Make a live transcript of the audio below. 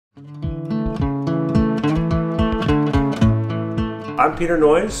I'm Peter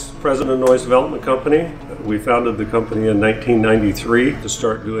Noyes, president of Noyes Development Company. We founded the company in 1993 to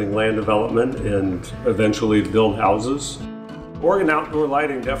start doing land development and eventually build houses. Oregon outdoor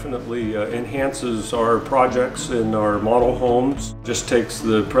lighting definitely enhances our projects in our model homes. Just takes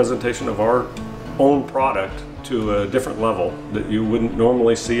the presentation of our own product to a different level that you wouldn't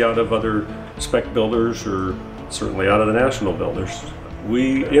normally see out of other spec builders or certainly out of the national builders.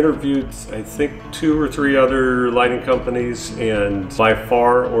 We interviewed, I think, 2 or 3 other lighting companies, and by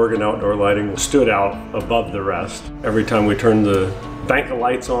far Oregon Outdoor Lighting stood out above the rest. Every time we turned the bank of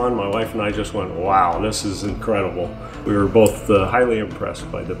lights on, my wife and I just went, wow, this is incredible. We were both highly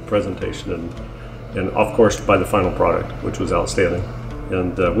impressed by the presentation and of course by the final product, which was outstanding.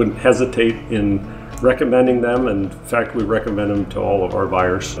 And wouldn't hesitate in recommending them. In fact, we recommend them to all of our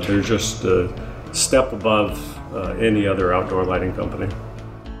buyers. They're just a step above any other outdoor lighting company.